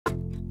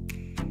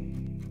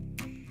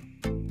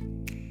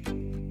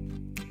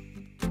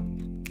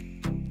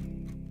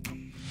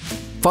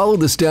Follow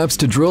the steps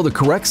to drill the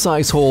correct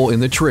size hole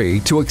in the tree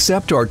to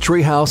accept our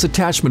Treehouse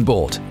Attachment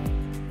Bolt.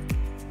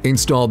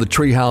 Install the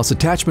Treehouse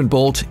Attachment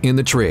Bolt in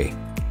the tree.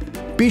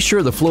 Be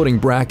sure the floating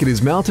bracket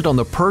is mounted on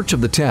the perch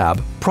of the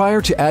tab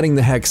prior to adding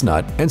the hex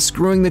nut and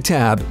screwing the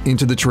tab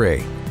into the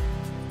tree.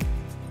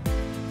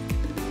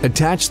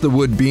 Attach the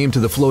wood beam to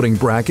the floating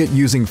bracket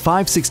using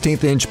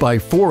 5/16 inch by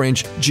 4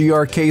 inch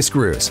GRK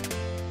screws.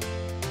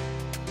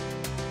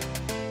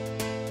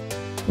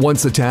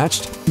 Once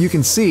attached, you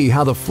can see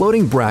how the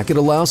floating bracket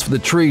allows for the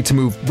tree to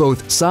move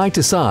both side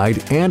to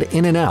side and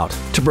in and out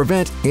to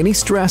prevent any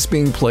stress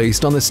being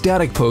placed on the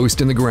static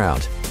post in the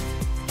ground.